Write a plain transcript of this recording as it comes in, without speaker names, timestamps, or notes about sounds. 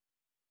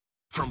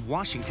From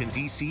Washington,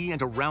 D.C.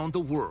 and around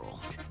the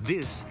world,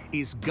 this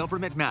is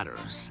Government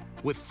Matters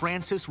with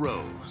Francis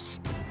Rose.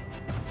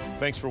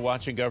 Thanks for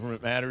watching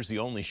Government Matters, the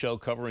only show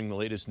covering the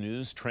latest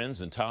news, trends,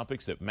 and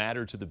topics that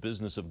matter to the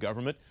business of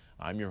government.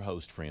 I'm your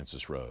host,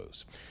 Francis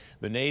Rose.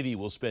 The Navy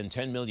will spend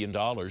 $10 million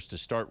to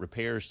start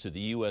repairs to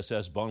the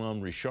USS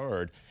Bonhomme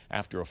Richard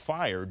after a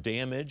fire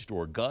damaged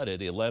or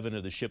gutted 11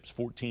 of the ship's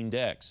 14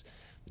 decks.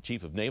 The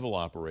Chief of Naval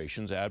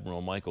Operations,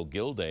 Admiral Michael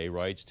Gilday,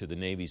 writes to the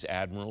Navy's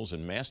admirals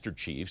and master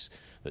chiefs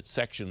that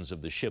sections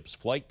of the ship's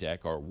flight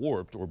deck are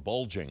warped or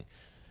bulging.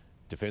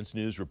 Defense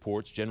News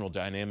reports General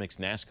Dynamics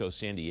NASSCO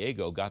San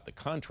Diego got the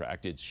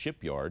contract. Its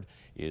shipyard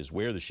is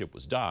where the ship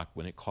was docked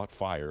when it caught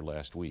fire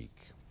last week.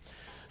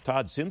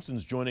 Todd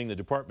Simpson's joining the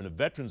Department of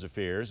Veterans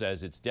Affairs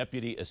as its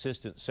Deputy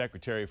Assistant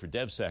Secretary for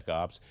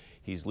DevSecOps.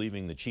 He's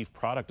leaving the Chief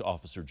Product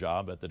Officer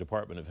job at the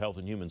Department of Health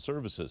and Human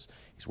Services.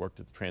 He's worked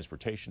at the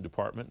Transportation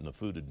Department and the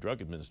Food and Drug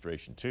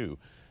Administration, too.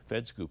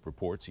 FedScoop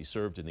reports he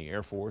served in the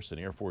Air Force and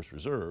Air Force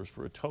Reserves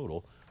for a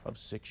total of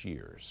 6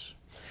 years.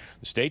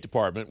 The State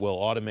Department will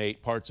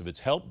automate parts of its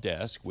help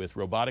desk with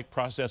robotic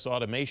process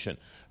automation.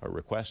 A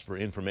request for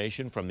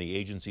information from the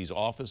agency's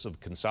Office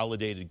of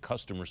Consolidated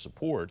Customer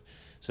Support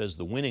says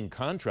the winning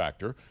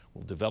contractor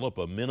will develop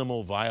a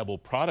minimal viable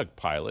product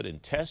pilot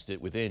and test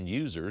it with end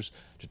users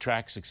to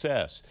track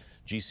success.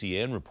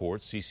 GCN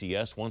reports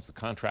CCS wants the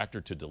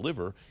contractor to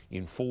deliver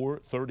in 4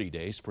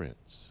 30-day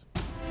sprints.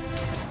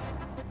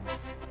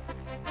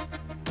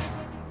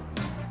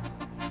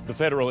 The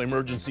Federal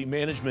Emergency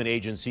Management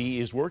Agency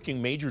is working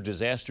major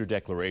disaster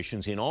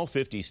declarations in all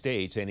 50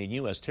 states and in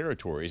U.S.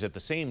 territories at the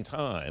same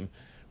time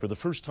for the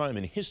first time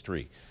in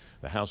history.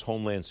 The House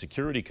Homeland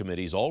Security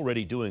Committee is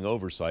already doing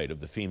oversight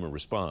of the FEMA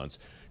response.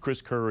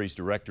 Chris Currie is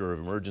Director of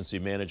Emergency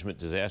Management,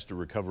 Disaster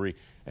Recovery,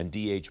 and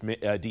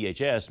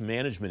DHS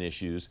Management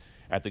Issues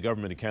at the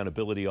Government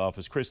Accountability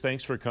Office. Chris,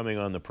 thanks for coming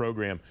on the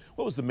program.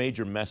 What was the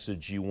major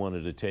message you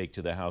wanted to take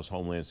to the House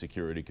Homeland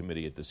Security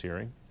Committee at this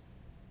hearing?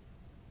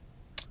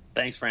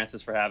 Thanks,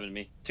 Francis, for having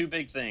me. 2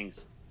 big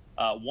things.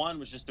 One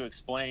was just to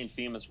explain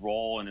FEMA's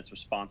role and its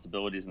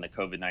responsibilities in the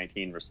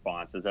COVID-19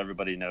 response. As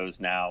everybody knows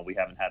now, we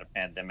haven't had a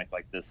pandemic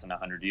like this in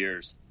 100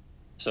 years.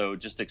 So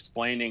just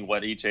explaining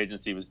what each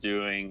agency was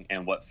doing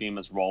and what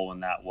FEMA's role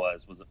in that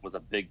was a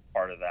big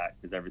part of that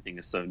because everything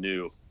is so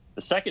new.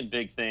 The second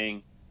big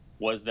thing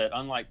was that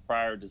unlike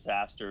prior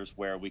disasters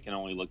where we can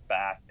only look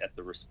back at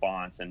the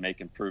response and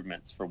make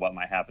improvements for what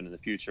might happen in the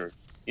future,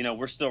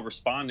 we're still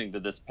responding to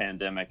this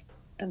pandemic.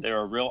 And there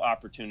are real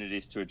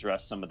opportunities to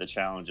address some of the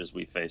challenges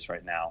we face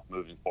right now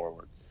moving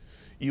forward.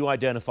 You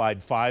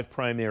identified 5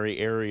 primary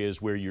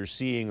areas where you're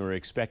seeing or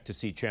expect to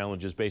see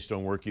challenges based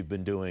on work you've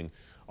been doing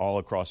all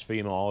across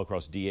FEMA, all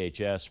across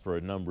DHS for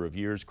a number of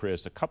years,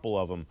 Chris. A couple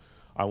of them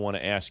I want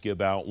to ask you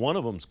about. One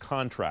of them is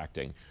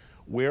contracting.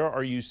 Where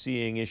are you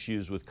seeing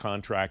issues with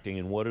contracting,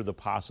 and what are the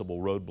possible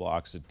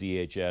roadblocks that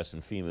DHS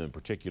and FEMA in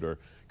particular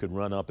could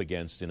run up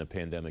against in a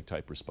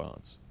pandemic-type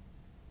response?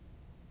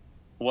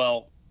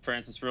 Well,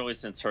 Francis, really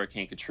since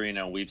Hurricane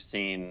Katrina, we've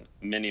seen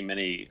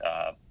many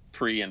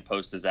pre- and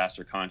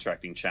post-disaster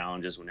contracting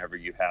challenges whenever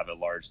you have a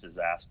large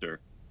disaster.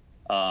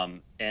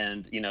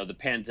 The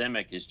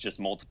pandemic is just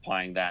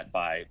multiplying that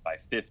by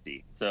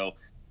 50. So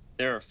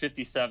there are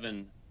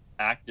 57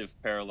 active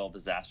parallel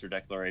disaster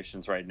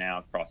declarations right now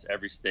across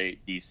every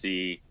state,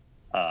 D.C.,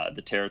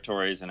 the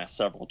territories, and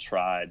several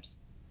tribes.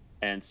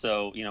 And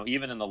so,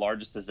 even in the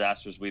largest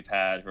disasters we've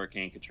had,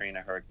 Hurricane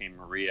Katrina, Hurricane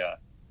Maria,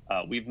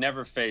 we've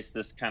never faced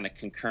this kind of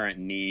concurrent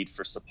need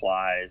for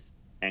supplies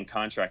and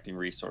contracting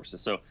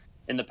resources. So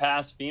in the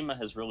past, FEMA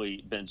has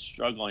really been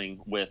struggling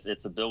with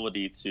its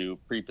ability to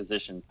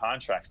pre-position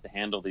contracts to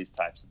handle these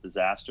types of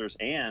disasters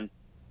and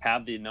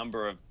have the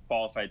number of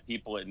qualified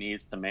people it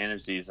needs to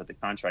manage these at the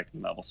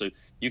contracting level. So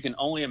you can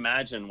only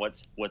imagine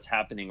what's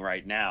happening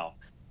right now.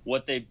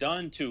 What they've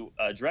done to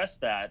address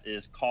that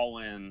is call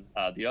in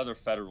the other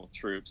federal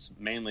troops,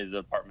 mainly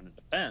the Department of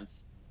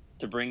Defense,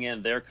 to bring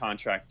in their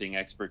contracting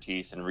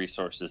expertise and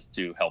resources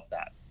to help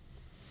that.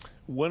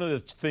 One of the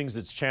things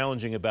that's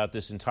challenging about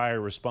this entire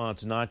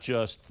response, not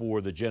just for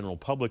the general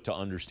public to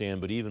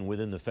understand, but even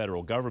within the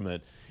federal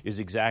government, is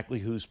exactly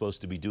who's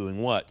supposed to be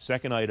doing what.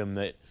 Second item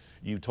that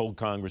you told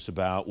Congress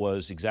about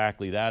was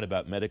exactly that,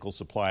 about medical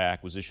supply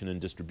acquisition and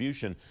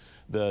distribution.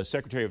 The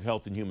Secretary of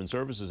Health and Human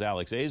Services,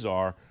 Alex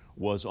Azar,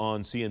 was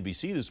on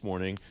CNBC this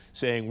morning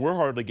saying we're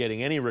hardly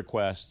getting any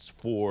requests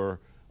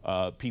for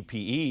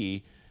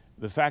PPE.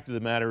 The fact of the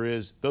matter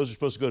is those are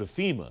supposed to go to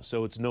FEMA,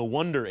 so it's no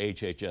wonder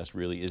HHS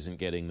really isn't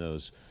getting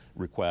those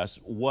requests.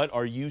 What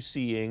are you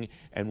seeing,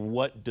 and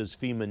what does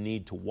FEMA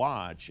need to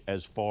watch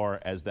as far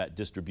as that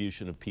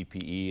distribution of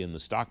PPE and the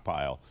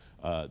stockpile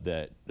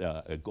that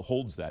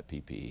holds that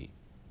PPE?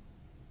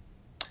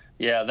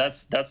 Yeah,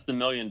 that's the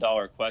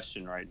million-dollar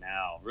question right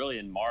now. Really,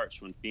 in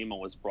March, when FEMA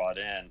was brought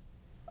in,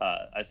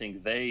 I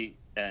think they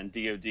and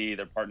DOD,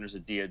 their partners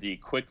at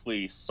DOD,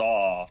 quickly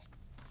saw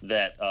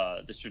that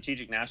the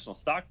Strategic National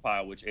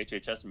Stockpile, which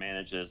HHS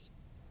manages,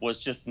 was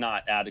just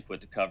not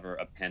adequate to cover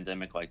a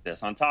pandemic like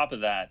this. On top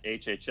of that,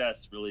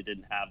 HHS really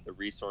didn't have the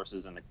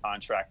resources and the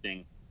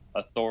contracting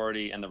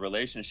authority and the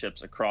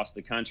relationships across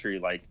the country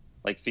like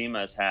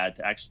FEMA has had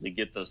to actually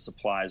get those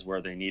supplies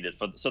where they needed.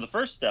 So the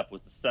first step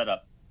was to set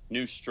up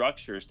new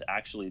structures to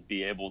actually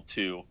be able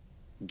to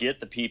get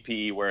the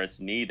PPE where it's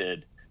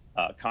needed,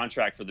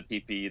 contract for the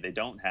PPE they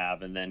don't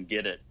have, and then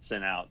get it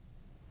sent out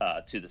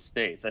to the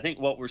states. I think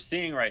what we're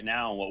seeing right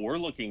now and what we're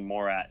looking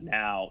more at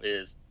now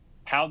is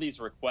how these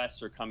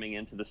requests are coming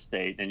into the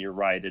state. And you're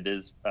right, it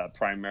is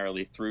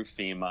primarily through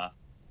FEMA.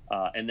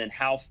 And then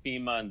how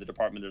FEMA and the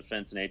Department of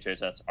Defense and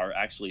HHS are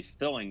actually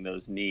filling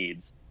those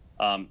needs.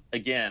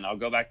 Again, I'll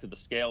go back to the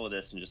scale of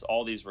this and just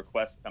all these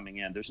requests coming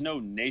in. There's no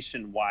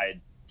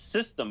nationwide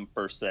system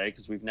per se,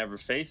 because we've never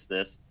faced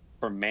this,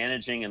 for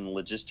managing and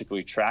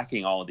logistically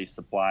tracking all of these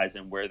supplies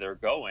and where they're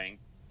going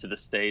to the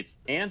states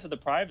and to the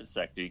private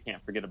sector. You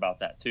can't forget about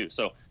that too.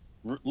 So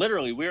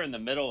literally, we're in the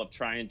middle of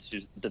trying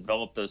to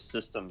develop those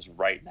systems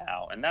right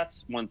now. And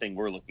that's one thing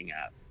we're looking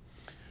at.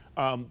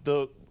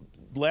 The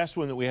last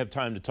one that we have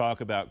time to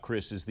talk about,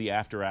 Chris, is the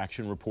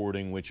after-action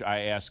reporting, which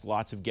I ask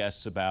lots of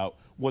guests about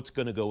what's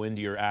going to go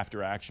into your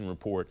after-action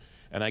report.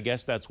 And I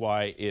guess that's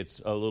why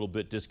it's a little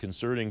bit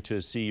disconcerting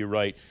to see you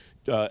write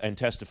and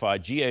testify.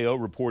 GAO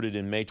reported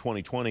in May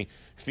 2020,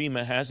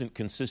 FEMA hasn't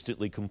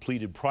consistently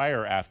completed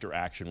prior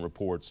after-action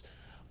reports.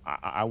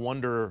 I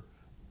wonder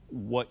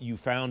what you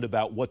found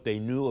about what they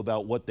knew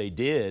about what they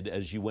did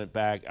as you went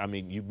back. I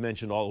mean, you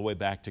mentioned all the way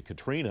back to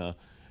Katrina.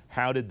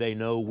 How did they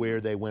know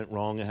where they went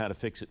wrong and how to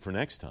fix it for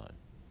next time?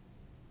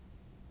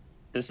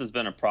 This has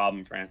been a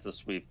problem,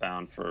 Francis, we've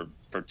found for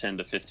 10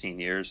 to 15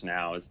 years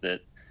now, is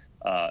that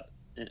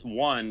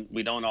one,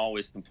 we don't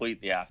always complete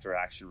the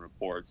after-action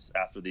reports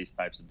after these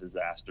types of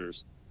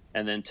disasters.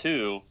 And then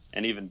two,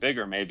 and even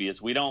bigger maybe,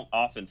 is we don't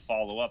often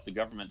follow up. The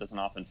government doesn't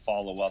often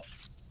follow up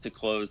to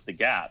close the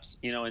gaps.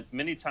 You know,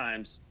 many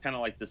times, kind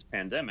of like this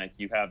pandemic,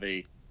 you have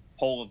a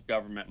whole of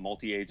government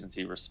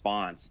multi-agency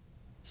response.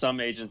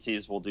 Some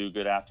agencies will do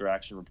good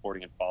after-action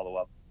reporting and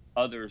follow-up.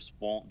 Others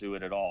won't do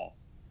it at all.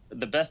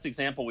 The best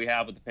example we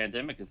have with the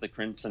pandemic is the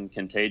Crimson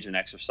Contagion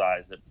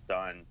exercise that was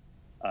done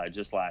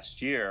just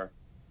last year,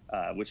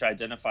 which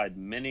identified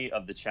many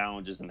of the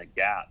challenges and the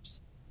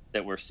gaps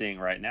that we're seeing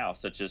right now,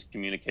 such as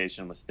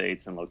communication with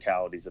states and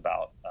localities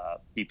about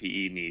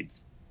PPE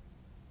needs.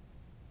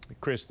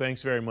 Chris,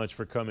 thanks very much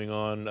for coming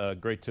on.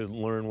 Great to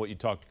learn what you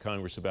talked to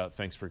Congress about.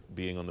 Thanks for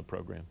being on the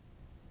program.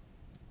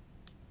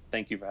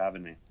 Thank you for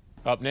having me.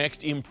 Up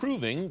next,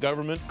 improving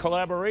government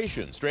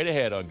collaboration. Straight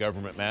ahead on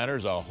Government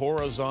Matters, a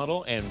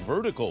horizontal and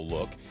vertical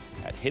look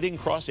at hitting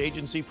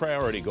cross-agency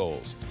priority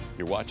goals.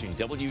 You're watching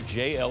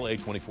WJLA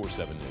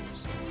 24/7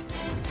 News.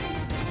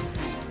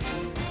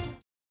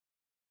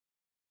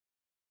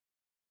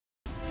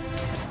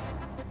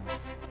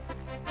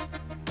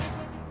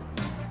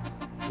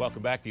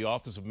 Welcome back. The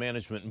Office of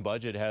Management and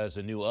Budget has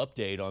a new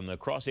update on the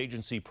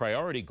cross-agency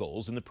priority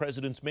goals in the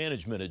President's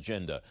management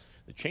agenda.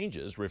 The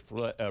changes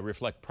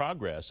reflect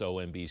progress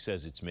OMB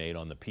says it's made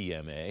on the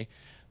PMA.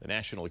 The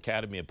National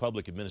Academy of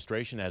Public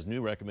Administration has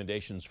new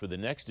recommendations for the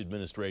next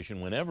administration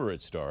whenever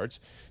it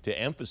starts to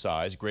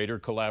emphasize greater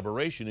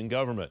collaboration in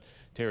government.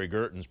 Terry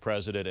Gerton's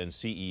president and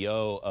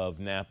CEO of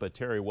NAPA.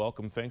 Terry,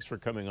 welcome. Thanks for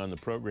coming on the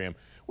program.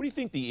 What do you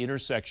think the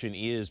intersection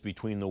is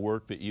between the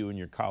work that you and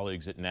your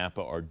colleagues at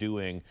NAPA are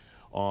doing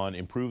on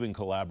improving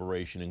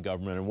collaboration in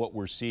government and what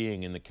we're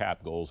seeing in the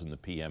CAP goals in the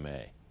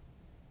PMA?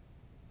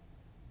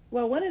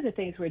 Well, one of the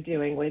things we're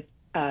doing with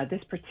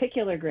this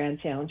particular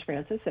grand challenge,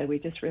 Francis, we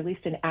just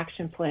released an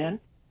action plan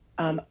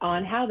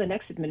on how the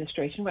next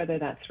administration, whether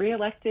that's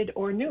re-elected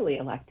or newly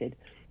elected,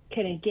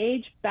 can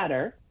engage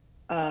better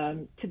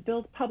to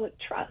build public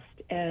trust.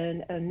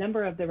 And a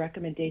number of the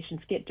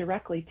recommendations get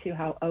directly to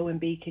how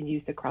OMB can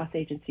use the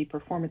cross-agency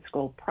performance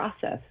goal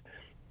process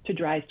to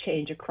drive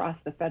change across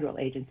the federal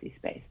agency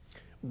space.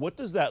 What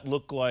does that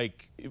look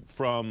like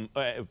from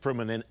at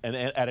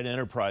an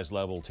enterprise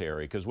level,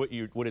 Terry? Because what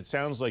it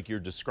sounds like you're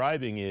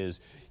describing is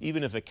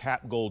even if a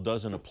CAP goal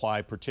doesn't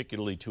apply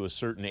particularly to a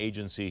certain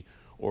agency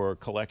or a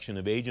collection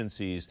of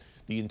agencies,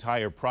 the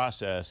entire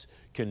process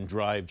can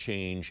drive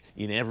change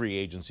in every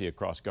agency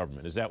across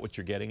government. Is that what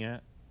you're getting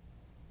at?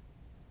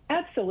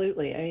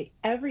 Absolutely. I mean,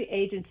 every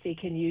agency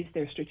can use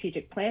their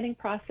strategic planning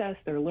process,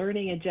 their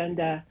learning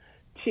agenda,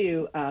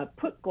 to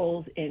put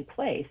goals in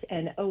place,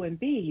 and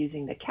OMB,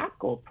 using the CAP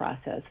goal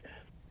process,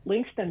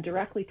 links them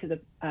directly to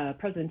the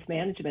President's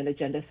management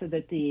agenda so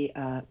that the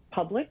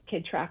public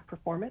can track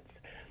performance.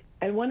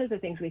 And one of the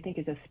things we think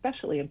is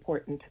especially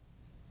important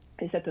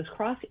is that those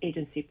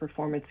cross-agency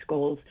performance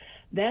goals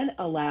then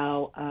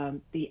allow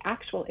the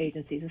actual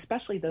agencies,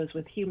 especially those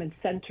with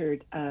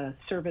human-centered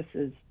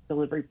services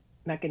delivery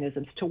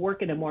mechanisms, to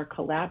work in a more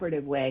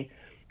collaborative way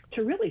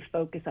to really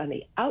focus on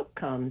the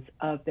outcomes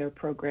of their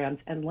programs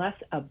and less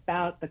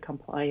about the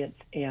compliance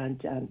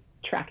and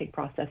tracking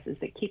processes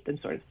that keep them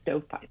sort of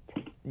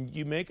stovepiped.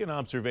 You make an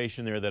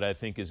observation there that I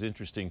think is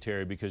interesting,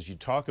 Terry, because you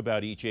talk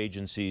about each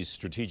agency's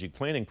strategic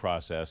planning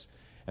process,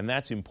 and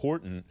that's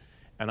important.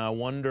 And I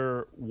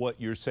wonder what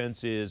your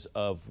sense is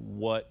of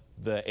what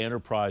the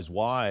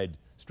enterprise-wide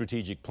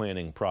strategic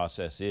planning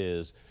process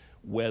is,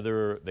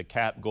 whether the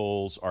CAP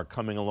goals are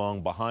coming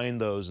along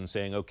behind those and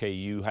saying, okay,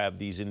 you have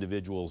these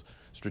individual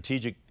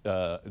strategic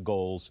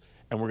goals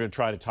and we're going to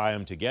try to tie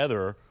them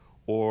together,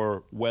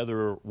 or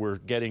whether we're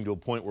getting to a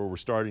point where we're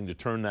starting to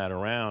turn that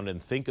around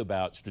and think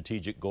about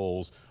strategic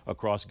goals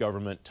across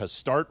government to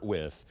start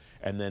with,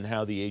 and then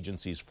how the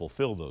agencies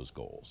fulfill those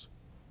goals.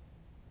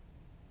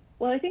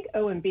 Well, I think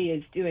OMB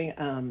is doing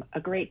a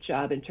great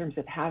job in terms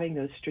of having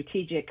those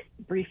strategic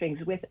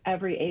briefings with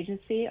every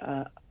agency,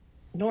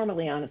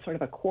 normally on a sort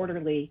of a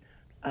quarterly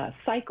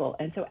cycle.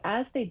 And so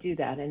as they do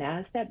that, and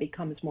as that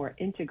becomes more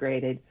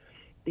integrated,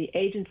 the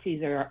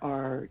agencies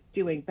are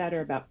doing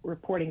better about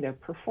reporting their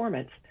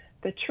performance.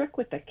 The trick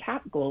with the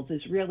CAP goals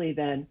is really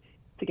then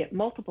to get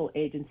multiple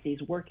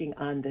agencies working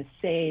on the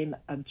same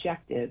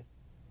objective,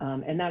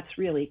 and that's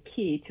really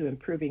key to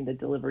improving the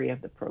delivery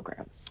of the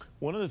program.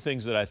 One of the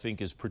things that I think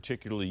is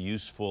particularly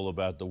useful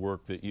about the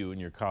work that you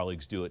and your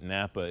colleagues do at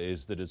NAPA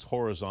is that it's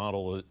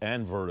horizontal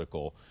and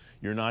vertical.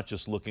 You're not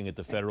just looking at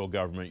the federal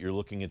government, you're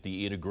looking at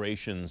the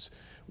integrations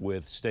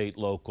with state,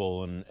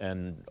 local,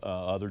 and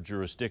other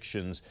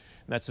jurisdictions.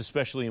 And that's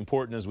especially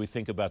important as we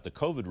think about the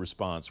COVID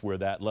response, where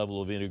that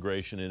level of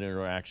integration and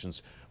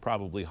interactions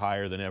probably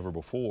higher than ever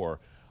before.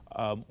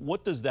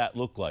 What does that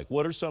look like?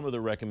 What are some of the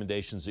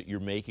recommendations that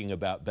you're making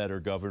about better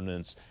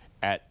governance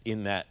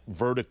in that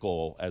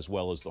vertical as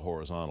well as the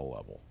horizontal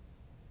level?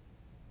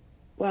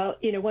 Well,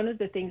 one of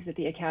the things that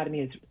the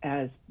Academy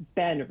has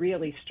been a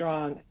really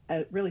strong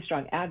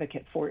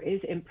advocate for is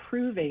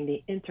improving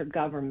the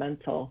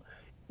intergovernmental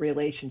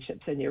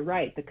relationships. And you're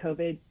right, the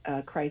COVID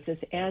crisis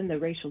and the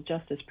racial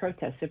justice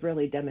protests have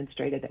really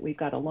demonstrated that we've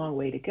got a long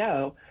way to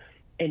go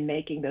in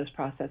making those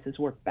processes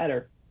work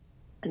better.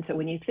 And so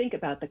when you think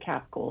about the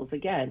CAP goals,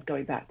 again,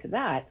 going back to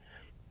that,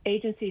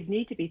 agencies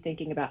need to be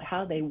thinking about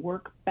how they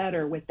work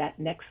better with that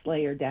next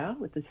layer down,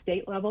 with the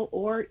state level,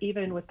 or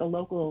even with the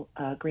local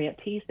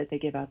grantees that they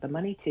give out the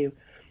money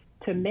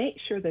to make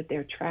sure that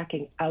they're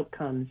tracking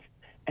outcomes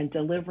and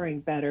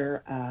delivering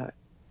better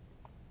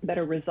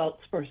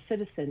results for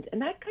citizens. And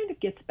that kind of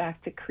gets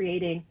back to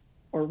creating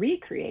or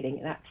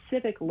recreating that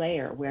civic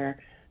layer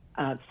where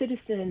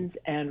citizens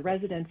and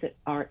residents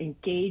are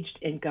engaged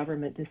in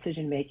government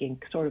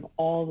decision-making sort of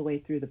all the way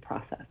through the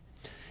process.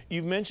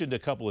 You've mentioned a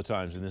couple of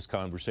times in this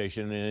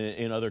conversation and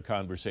in other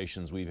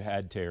conversations we've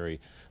had, Terry,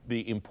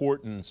 the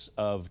importance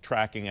of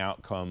tracking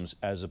outcomes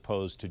as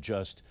opposed to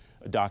just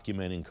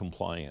documenting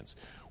compliance.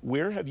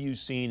 Where have you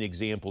seen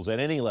examples at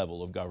any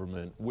level of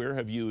government? Where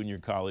have you and your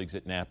colleagues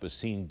at NAPA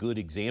seen good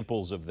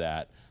examples of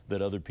that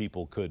other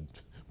people could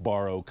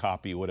borrow,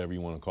 copy, whatever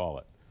you want to call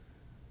it?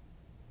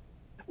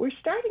 We're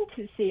starting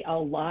to see a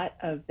lot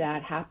of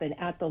that happen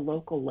at the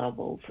local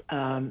levels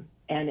and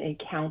in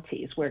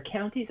counties, where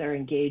counties are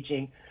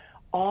engaging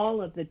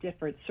all of the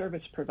different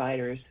service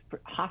providers,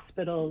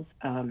 hospitals,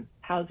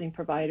 housing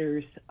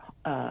providers,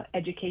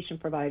 education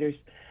providers,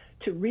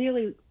 to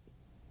really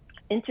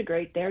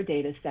integrate their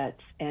data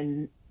sets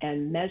and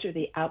measure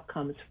the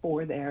outcomes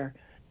for their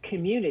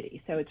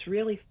community. So it's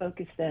really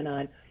focused then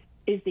on,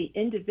 is the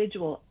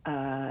individual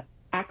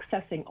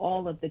accessing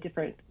all of the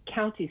different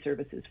county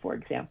services, for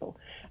example.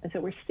 And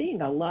so we're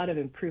seeing a lot of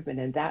improvement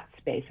in that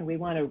space, and we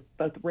want to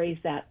both raise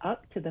that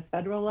up to the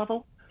federal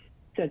level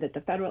so that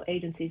the federal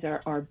agencies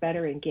are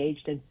better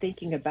engaged in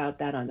thinking about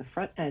that on the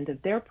front end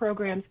of their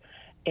programs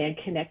and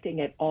connecting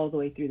it all the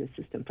way through the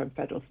system from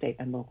federal, state,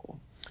 and local.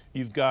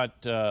 You've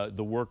got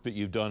the work that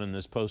you've done in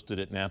this posted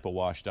at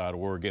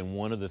napawash.org, and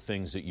one of the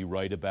things that you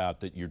write about,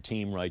 that your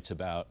team writes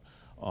about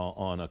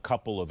on a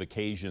couple of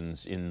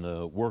occasions in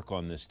the work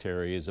on this,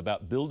 Terry, is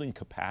about building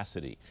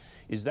capacity.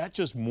 Is that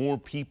just more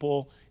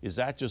people? Is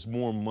that just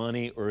more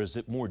money? Or is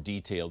it more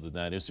detailed than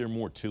that? Is there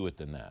more to it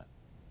than that?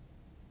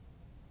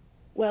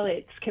 Well,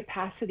 it's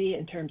capacity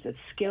in terms of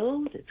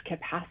skills. It's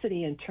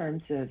capacity in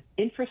terms of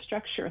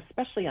infrastructure,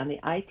 especially on the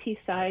IT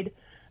side.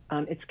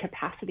 It's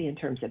capacity in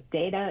terms of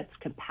data. It's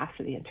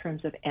capacity in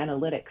terms of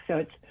analytics. So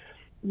it's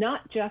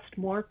not just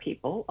more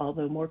people,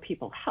 although more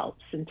people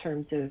helps in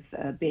terms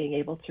of being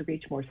able to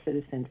reach more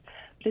citizens,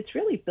 but it's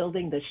really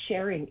building the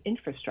sharing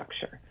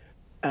infrastructure,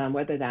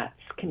 whether that's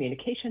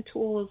communication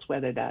tools,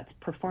 whether that's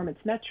performance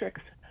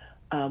metrics,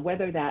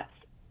 whether that's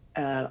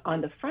on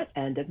the front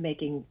end of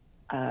making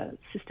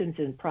systems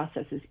and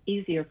processes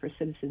easier for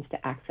citizens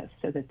to access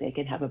so that they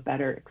can have a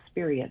better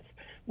experience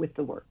with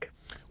the work.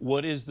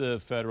 What is the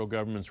federal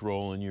government's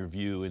role, in your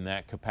view, in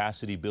that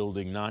capacity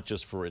building, not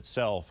just for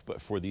itself,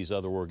 but for these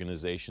other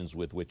organizations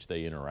with which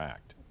they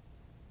interact?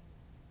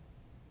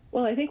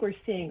 Well, I think we're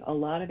seeing a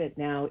lot of it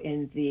now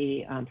in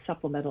the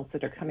supplementals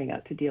that are coming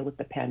out to deal with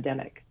the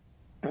pandemic.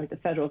 Right? The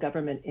federal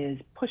government is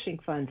pushing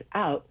funds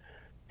out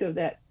so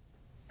that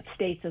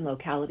states and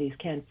localities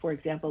can, for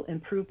example,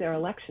 improve their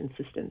election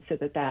systems so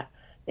that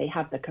they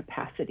have the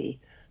capacity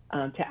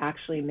to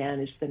actually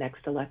manage the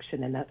next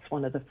election. And that's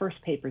one of the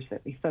first papers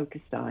that we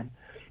focused on.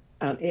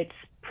 It's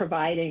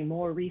providing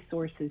more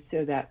resources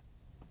so that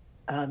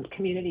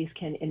communities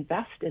can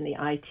invest in the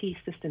IT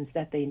systems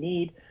that they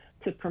need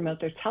to promote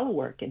their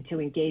telework and to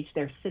engage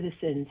their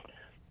citizens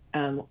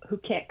who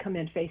can't come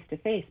in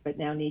face-to-face but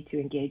now need to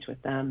engage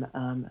with them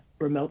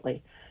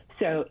remotely.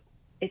 So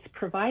it's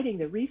providing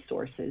the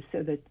resources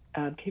so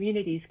that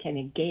communities can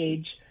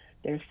engage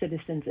their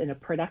citizens in a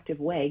productive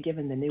way,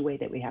 given the new way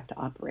that we have to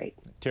operate.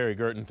 Terry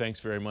Gerton, thanks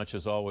very much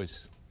as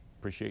always.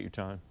 Appreciate your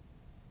time.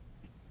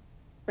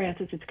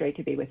 Francis, it's great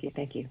to be with you.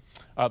 Thank you.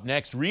 Up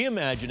next,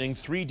 reimagining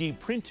 3D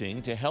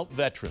printing to help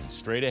veterans.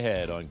 Straight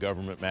ahead on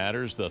Government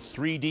Matters, the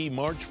 3D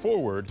March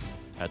Forward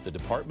at the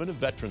Department of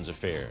Veterans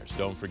Affairs.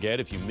 Don't forget,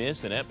 if you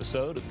miss an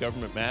episode of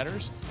Government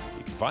Matters,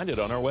 you can find it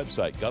on our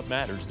website,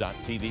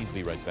 govmatters.tv.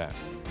 Be right back.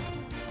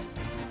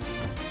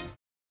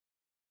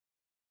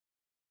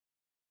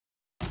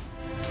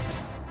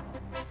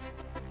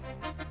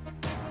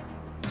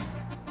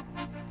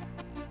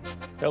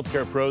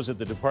 Healthcare pros at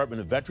the Department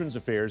of Veterans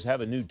Affairs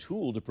have a new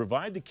tool to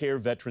provide the care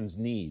veterans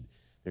need.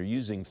 They're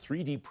using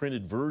 3D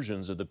printed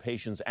versions of the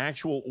patient's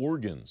actual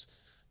organs.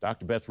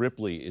 Dr. Beth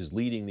Ripley is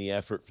leading the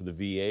effort for the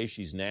VA.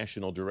 She's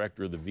National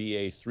Director of the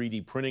VA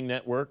 3D Printing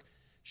Network.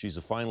 She's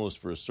a finalist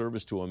for a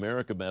Service to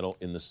America Medal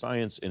in the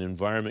Science and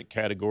Environment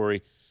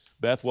category.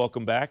 Beth,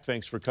 welcome back.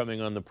 Thanks for coming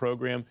on the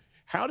program.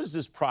 How does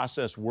this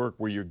process work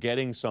where you're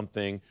getting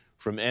something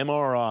from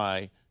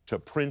MRI to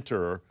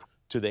printer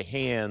to the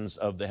hands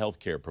of the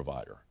healthcare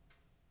provider?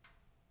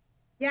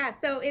 Yeah,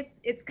 so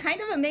it's kind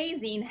of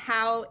amazing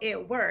how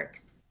it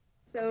works.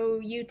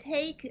 So you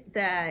take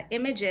the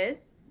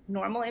images,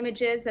 normal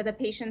images that the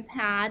patients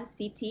had,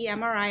 CT,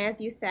 MRI, as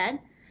you said.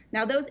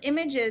 Now those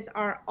images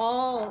are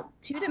all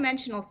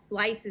two-dimensional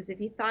slices.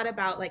 If you thought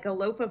about like a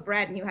loaf of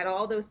bread and you had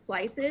all those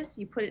slices,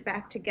 you put it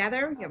back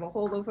together, you have a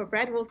whole loaf of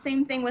bread. Well,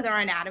 same thing with our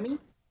anatomy.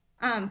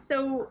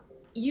 So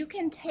you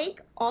can take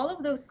all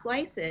of those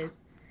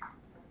slices,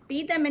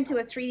 feed them into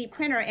a 3D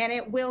printer, and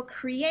it will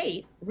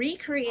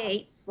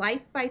recreate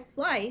slice by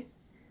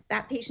slice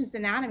that patient's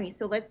anatomy.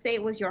 So let's say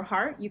it was your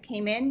heart. You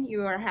came in,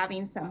 you are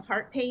having some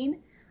heart pain.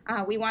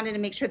 We wanted to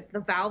make sure that the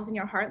valves in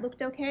your heart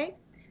looked okay.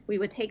 We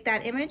would take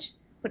that image,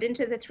 put it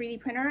into the 3D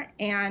printer,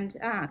 and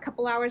a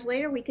couple hours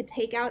later, we could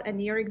take out a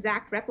near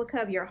exact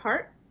replica of your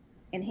heart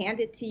and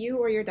hand it to you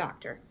or your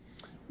doctor.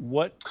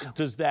 What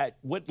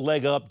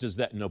leg up does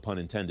that, no pun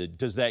intended,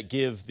 does that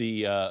give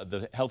the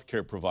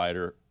healthcare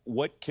provider?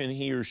 What can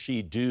he or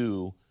she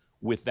do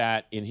with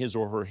that in his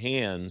or her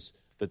hands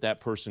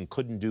that person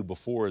couldn't do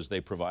before as they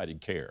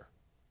provided care?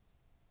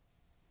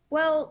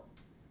 Well,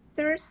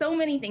 there are so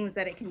many things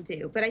that it can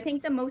do, but I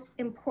think the most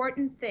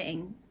important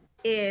thing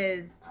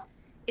is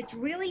it's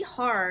really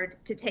hard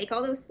to take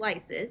all those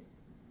slices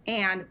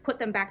and put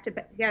them back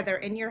together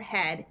in your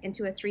head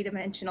into a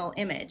three-dimensional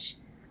image.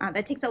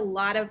 That takes a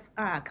lot of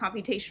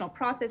computational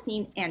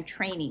processing and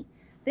training.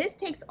 This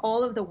takes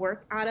all of the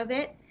work out of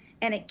it,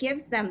 and it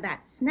gives them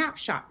that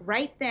snapshot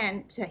right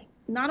then to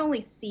not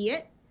only see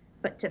it,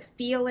 but to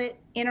feel it,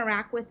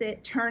 interact with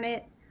it, turn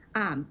it,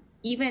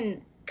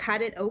 even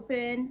cut it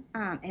open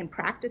and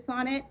practice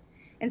on it.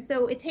 And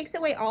so it takes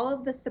away all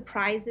of the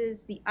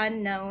surprises, the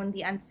unknown,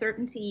 the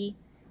uncertainty,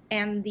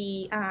 and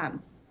the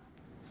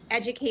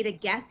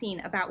educated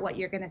guessing about what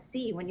you're going to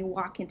see when you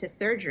walk into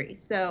surgery.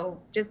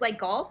 So just like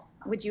golf,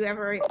 would you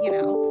ever,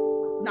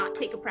 not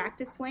take a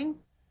practice swing?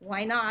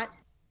 Why not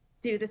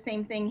do the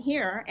same thing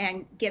here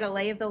and get a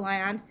lay of the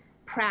land,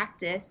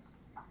 practice,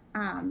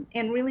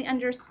 and really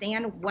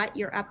understand what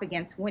you're up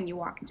against when you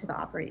walk into the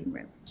operating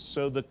room.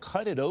 So the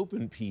cut it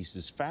open piece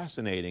is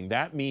fascinating.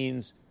 That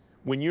means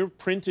when you're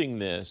printing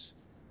this,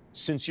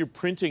 since you're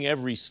printing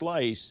every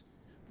slice,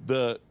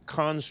 the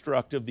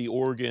construct of the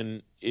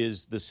organ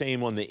is the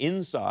same on the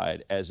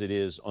inside as it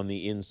is on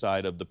the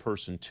inside of the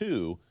person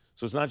too.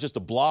 So it's not just a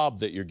blob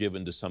that you're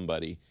given to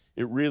somebody.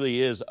 It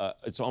really is,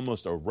 it's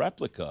almost a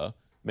replica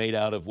made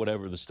out of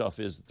whatever the stuff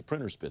is that the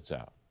printer spits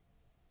out.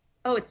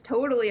 Oh, it's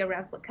totally a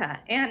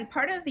replica. And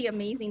part of the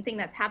amazing thing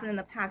that's happened in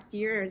the past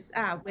years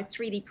with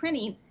 3D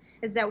printing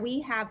is that we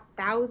have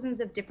thousands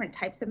of different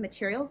types of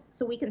materials,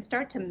 so we can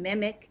start to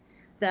mimic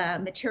the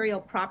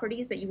material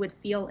properties that you would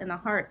feel in the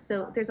heart.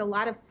 So there's a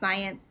lot of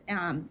science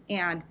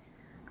and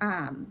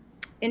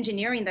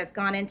engineering that's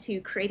gone into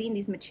creating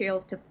these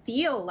materials to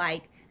feel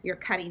like you're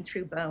cutting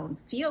through bone,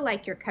 feel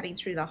like you're cutting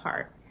through the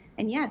heart.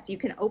 And yes, you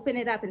can open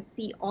it up and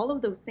see all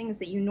of those things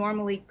that you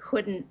normally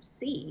couldn't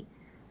see.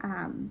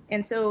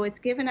 And so it's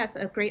given us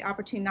a great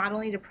opportunity not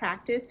only to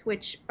practice,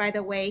 which, by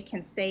the way,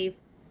 can save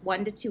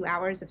 1 to 2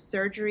 hours of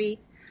surgery.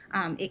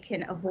 It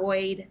can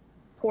avoid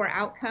poor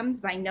outcomes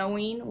by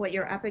knowing what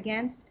you're up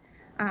against.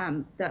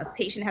 The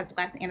patient has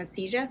less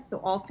anesthesia,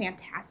 so all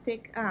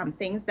fantastic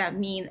things that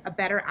mean a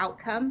better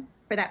outcome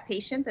for that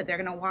patient, that they're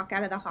going to walk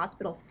out of the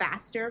hospital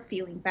faster,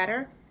 feeling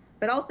better,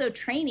 but also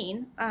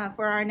training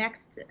for our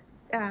next,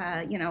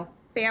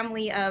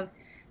 family of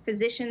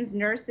physicians,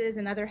 nurses,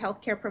 and other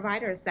healthcare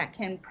providers that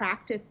can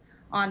practice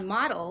on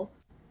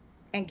models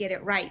and get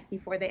it right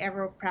before they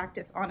ever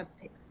practice on a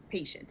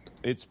patient.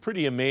 It's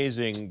pretty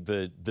amazing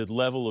the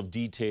level of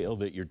detail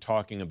that you're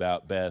talking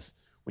about, Beth,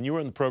 when you were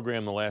in the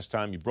program the last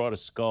time, you brought a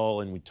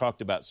skull and we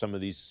talked about some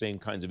of these same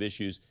kinds of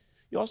issues.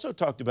 You also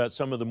talked about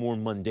some of the more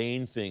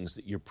mundane things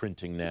that you're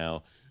printing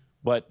now,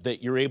 but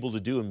that you're able to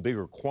do in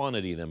bigger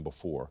quantity than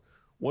before.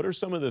 What are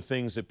some of the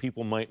things that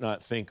people might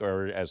not think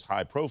are as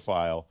high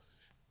profile,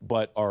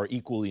 but are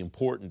equally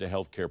important to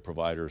healthcare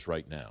providers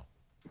right now?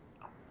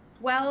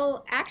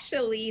 Well,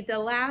 actually, the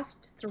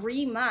last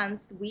 3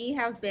 months, we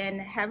have been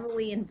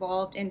heavily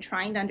involved in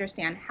trying to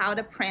understand how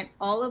to print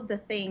all of the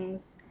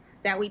things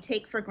that we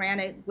take for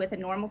granted with a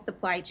normal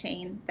supply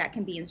chain that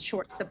can be in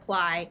short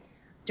supply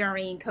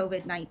during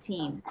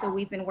COVID-19. So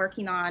we've been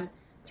working on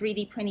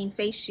 3D printing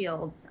face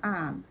shields,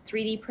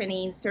 3D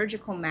printing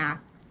surgical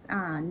masks,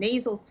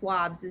 nasal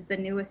swabs is the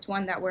newest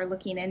one that we're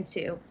looking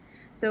into.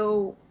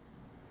 So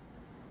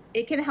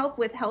it can help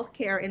with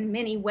healthcare in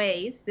many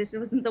ways. This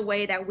wasn't the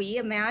way that we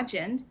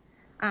imagined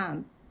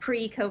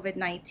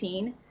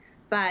pre-COVID-19,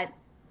 but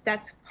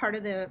that's part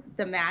of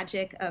the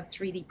magic of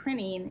 3D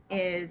printing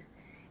is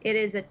it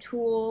is a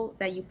tool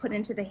that you put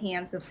into the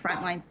hands of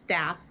frontline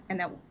staff and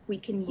that we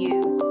can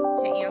use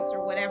to answer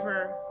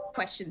whatever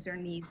questions or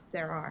needs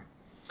there are.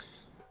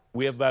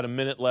 We have about a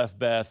minute left,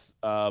 Beth.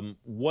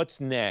 What's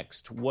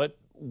next? What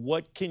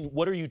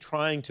are you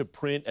trying to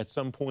print at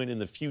some point in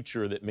the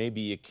future that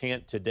maybe you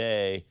can't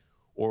today,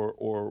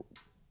 or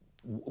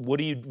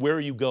where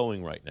are you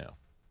going right now?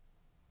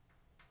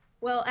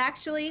 Well,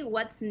 actually,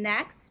 what's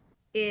next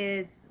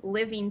is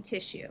living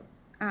tissue.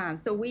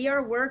 So we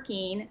are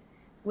working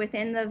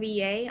within the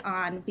VA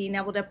on being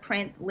able to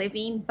print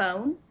living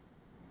bone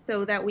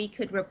so that we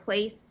could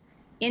replace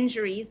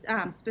injuries,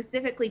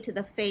 specifically to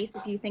the face.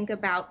 If you think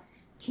about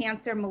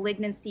cancer,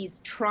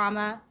 malignancies,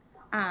 trauma,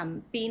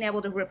 being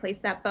able to replace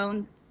that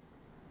bone.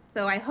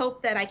 So I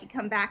hope that I can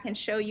come back and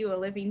show you a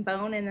living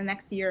bone in the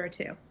next year or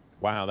two.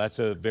 Wow, that's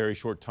a very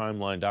short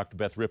timeline. Dr.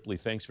 Beth Ripley,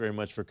 thanks very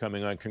much for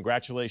coming on.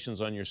 Congratulations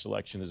on your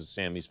selection as a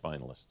Sammies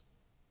finalist.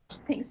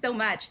 Thanks so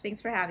much.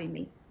 Thanks for having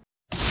me.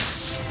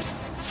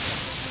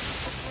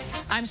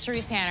 I'm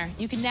Sharice Hanner.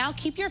 You can now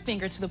keep your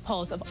finger to the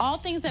pulse of all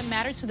things that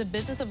matter to the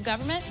business of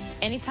government,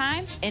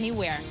 anytime,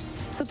 anywhere.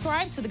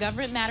 Subscribe to the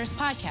Government Matters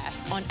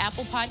podcast on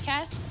Apple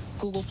Podcasts,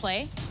 Google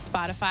Play,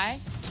 Spotify,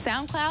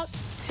 SoundCloud,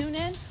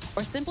 TuneIn,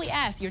 or simply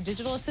ask your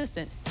digital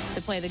assistant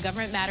to play the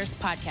Government Matters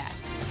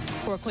podcast.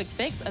 For a quick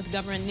fix of the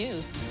government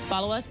news,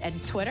 follow us at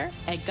Twitter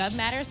at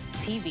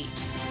GovMattersTV.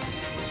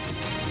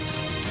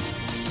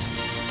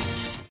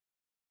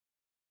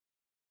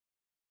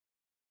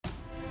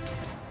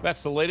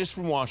 That's the latest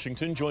from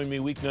Washington. Join me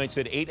weeknights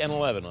at 8 and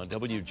 11 on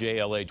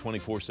WJLA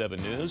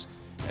 24/7 News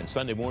and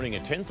Sunday morning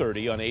at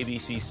 10:30 on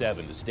ABC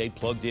 7 to stay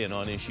plugged in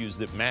on issues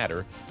that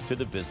matter to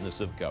the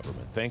business of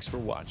government. Thanks for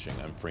watching.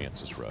 I'm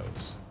Francis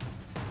Rose.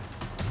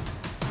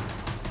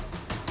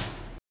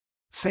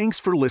 Thanks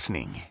for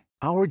listening.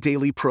 Our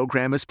daily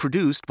program is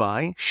produced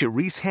by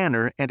Sharice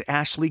Hanner and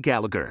Ashley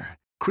Gallagher.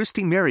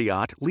 Christy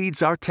Marriott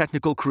leads our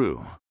technical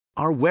crew.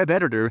 Our web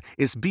editor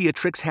is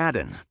Beatrix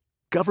Haddon.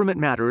 Government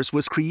Matters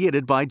was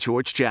created by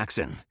George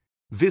Jackson.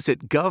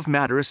 Visit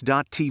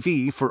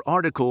govmatters.tv for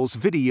articles,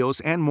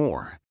 videos, and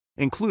more,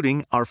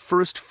 including our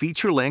first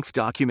feature-length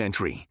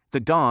documentary, The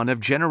Dawn of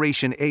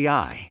Generation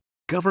AI.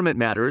 Government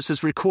Matters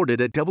is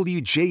recorded at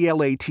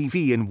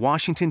WJLA-TV in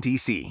Washington,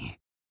 D.C.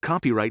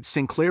 Copyright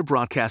Sinclair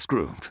Broadcast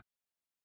Group.